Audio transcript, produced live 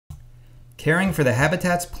Caring for the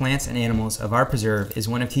habitats, plants, and animals of our preserve is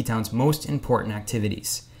one of Teatown's most important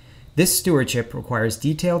activities. This stewardship requires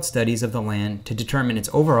detailed studies of the land to determine its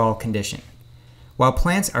overall condition. While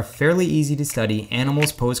plants are fairly easy to study,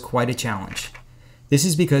 animals pose quite a challenge. This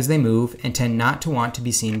is because they move and tend not to want to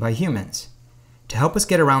be seen by humans. To help us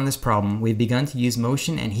get around this problem, we've begun to use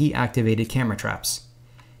motion and heat-activated camera traps.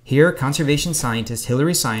 Here, conservation scientist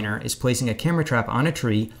Siener is placing a camera trap on a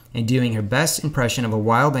tree and doing her best impression of a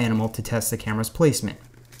wild animal to test the camera's placement.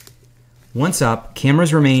 Once up,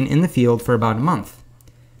 cameras remain in the field for about a month.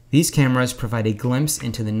 These cameras provide a glimpse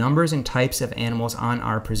into the numbers and types of animals on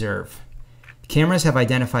our preserve. Cameras have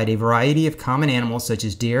identified a variety of common animals such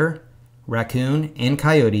as deer, raccoon, and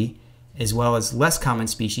coyote, as well as less common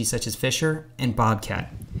species such as fisher and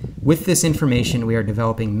bobcat. With this information, we are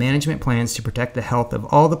developing management plans to protect the health of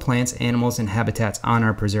all the plants, animals, and habitats on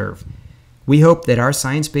our preserve. We hope that our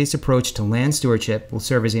science-based approach to land stewardship will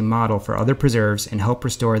serve as a model for other preserves and help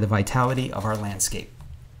restore the vitality of our landscape.